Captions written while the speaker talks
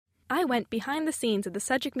I went behind the scenes at the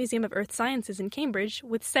Sedgwick Museum of Earth Sciences in Cambridge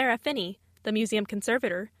with Sarah Finney, the museum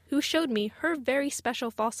conservator, who showed me her very special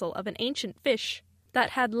fossil of an ancient fish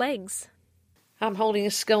that had legs. I'm holding a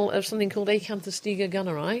skull of something called Acanthostega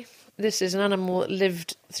gunneri. This is an animal that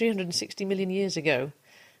lived 360 million years ago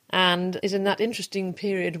and is in that interesting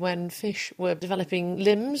period when fish were developing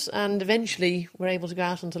limbs and eventually were able to go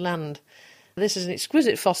out onto land. This is an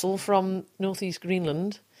exquisite fossil from northeast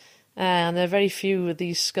Greenland, and there are very few of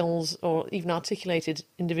these skulls or even articulated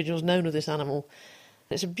individuals known of this animal.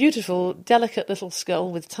 It's a beautiful, delicate little skull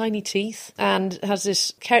with tiny teeth and has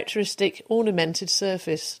this characteristic ornamented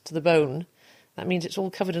surface to the bone. That means it's all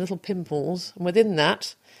covered in little pimples, and within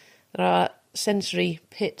that there are sensory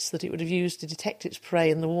pits that it would have used to detect its prey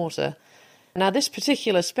in the water. Now, this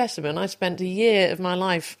particular specimen, I spent a year of my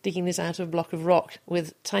life digging this out of a block of rock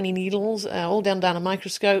with tiny needles, all down a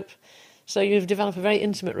microscope. So you've developed a very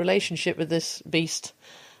intimate relationship with this beast,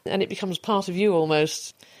 and it becomes part of you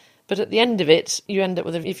almost. But at the end of it, you end up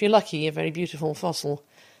with, if you're lucky, a very beautiful fossil.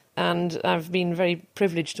 And I've been very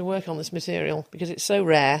privileged to work on this material because it's so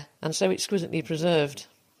rare and so exquisitely preserved.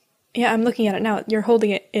 Yeah, I'm looking at it now. You're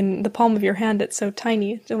holding it in the palm of your hand. It's so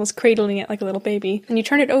tiny. It's almost cradling it like a little baby. And you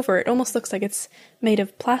turn it over, it almost looks like it's made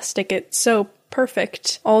of plastic. It's so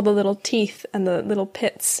perfect. All the little teeth and the little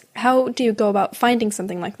pits. How do you go about finding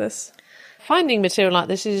something like this? Finding material like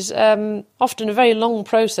this is often a very long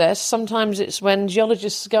process. Sometimes it's when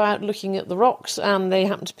geologists go out looking at the rocks and they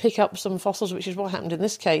happen to pick up some fossils, which is what happened in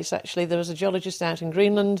this case, actually. There was a geologist out in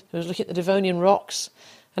Greenland who was looking at the Devonian rocks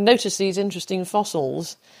and noticed these interesting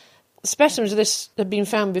fossils. Specimens of this had been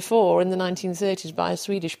found before in the 1930s by a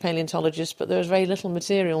Swedish paleontologist, but there was very little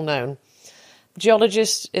material known.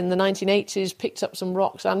 Geologists in the 1980s picked up some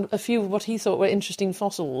rocks and a few of what he thought were interesting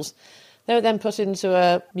fossils. They were then put into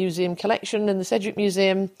a museum collection in the Sedgwick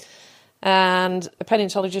Museum, and a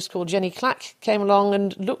paleontologist called Jenny Clack came along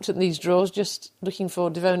and looked at these drawers, just looking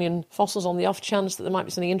for Devonian fossils on the off chance that there might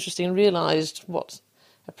be something interesting, and realised what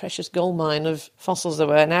a precious goldmine of fossils there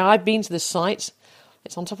were. Now, I've been to this site.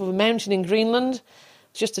 It's on top of a mountain in Greenland.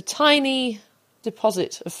 It's just a tiny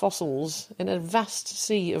deposit of fossils in a vast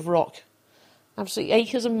sea of rock. Absolutely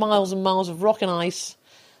acres and miles of rock and ice.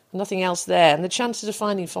 Nothing else there. And the chances of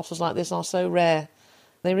finding fossils like this are so rare.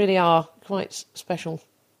 They really are quite special.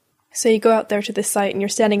 So you go out there to this site and you're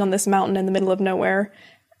standing on this mountain in the middle of nowhere.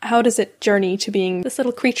 How does it journey to being this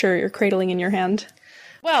little creature you're cradling in your hand?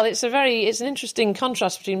 Well, it's an interesting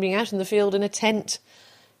contrast between being out in the field in a tent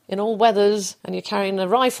in all weathers, and you're carrying a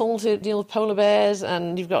rifle to deal with polar bears,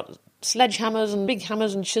 and you've got sledgehammers and big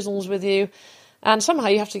hammers and chisels with you, and somehow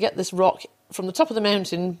you have to get this rock from the top of the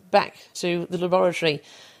mountain back to the laboratory.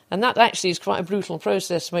 And that actually is quite a brutal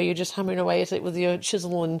process where you're just hammering away at it with your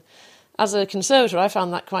chisel. And as a conservator, I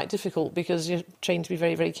found that quite difficult because you're trained to be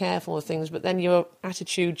very, very careful of things. But then your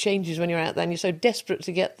attitude changes when you're out there and you're so desperate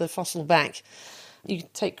to get the fossil back. You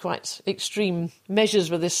take quite extreme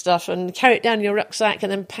measures with this stuff and carry it down your rucksack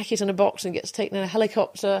and then pack it in a box, and it gets taken in a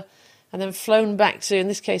helicopter and then flown back to, in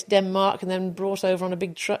this case, Denmark, and then brought over on a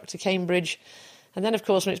big truck to Cambridge. And then, of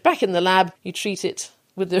course, when it's back in the lab, you treat it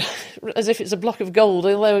as if it's a block of gold,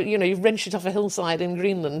 although, you've wrenched it off a hillside in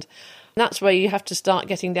Greenland. And that's where you have to start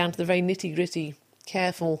getting down to the very nitty-gritty,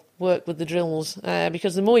 careful work with the drills,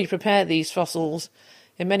 because the more you prepare these fossils,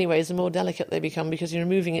 in many ways, the more delicate they become because you're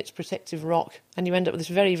removing its protective rock, and you end up with this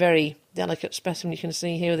very, very delicate specimen you can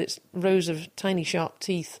see here with its rows of tiny, sharp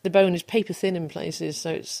teeth. The bone is paper-thin in places,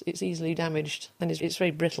 so it's easily damaged, and it's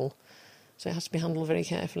very brittle, so it has to be handled very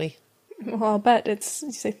carefully. Well, I'll bet it's,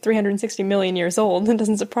 you say, 360 million years old. It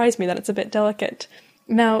doesn't surprise me that it's a bit delicate.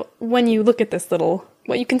 Now, when you look at this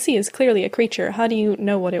what you can see is clearly a creature. How do you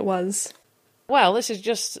know what it was? Well, this is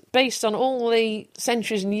just based on all the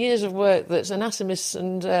centuries and years of work that anatomists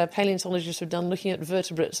and paleontologists have done looking at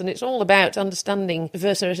vertebrates, and it's all about understanding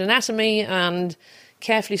vertebrate anatomy and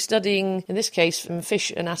carefully studying, in this case,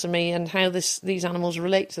 fish anatomy and how these animals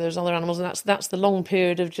relate to those other animals. And that's the long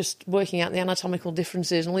period of just working out the anatomical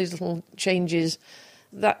differences and all these little changes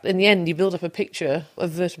that, in the end, you build up a picture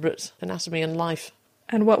of vertebrate anatomy and life.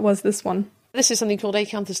 And what was this one? This is something called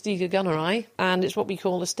Acanthostega gunneri, and it's what we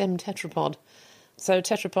call a stem tetrapod. So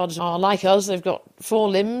tetrapods are like us, they've got 4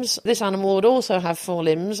 limbs. This animal would also have 4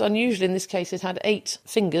 limbs. Unusually, in this case, it had 8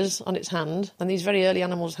 fingers on its hand, and these very early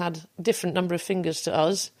animals had a different number of fingers to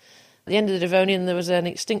us. At the end of the Devonian, there was an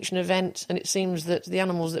extinction event, and it seems that the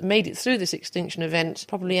animals that made it through this extinction event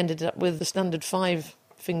probably ended up with the standard 5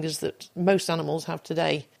 fingers that most animals have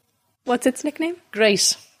today. What's its nickname?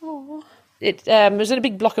 Grace. Aww. It was in a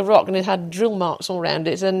big block of rock, and it had drill marks all around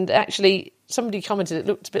it, and actually somebody commented it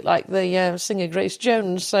looked a bit like the singer Grace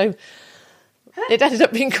Jones, so It ended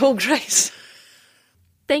up being called Grace.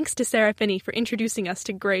 Thanks to Sarah Finney for introducing us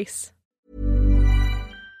to Grace.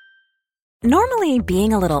 Normally,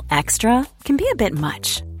 being a little extra can be a bit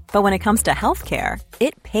much. But when it comes to healthcare,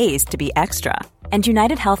 it pays to be extra. And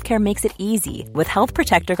United Healthcare makes it easy with Health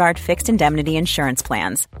Protector Guard fixed indemnity insurance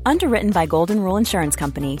plans. Underwritten by Golden Rule Insurance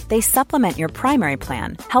Company, they supplement your primary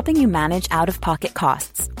plan, helping you manage out-of-pocket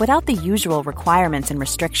costs without the usual requirements and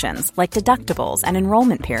restrictions like deductibles and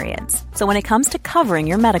enrollment periods. So when it comes to covering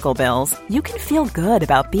your medical bills, you can feel good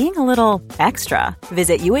about being a little extra.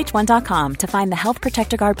 Visit uh1.com to find the Health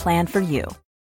Protector Guard plan for you.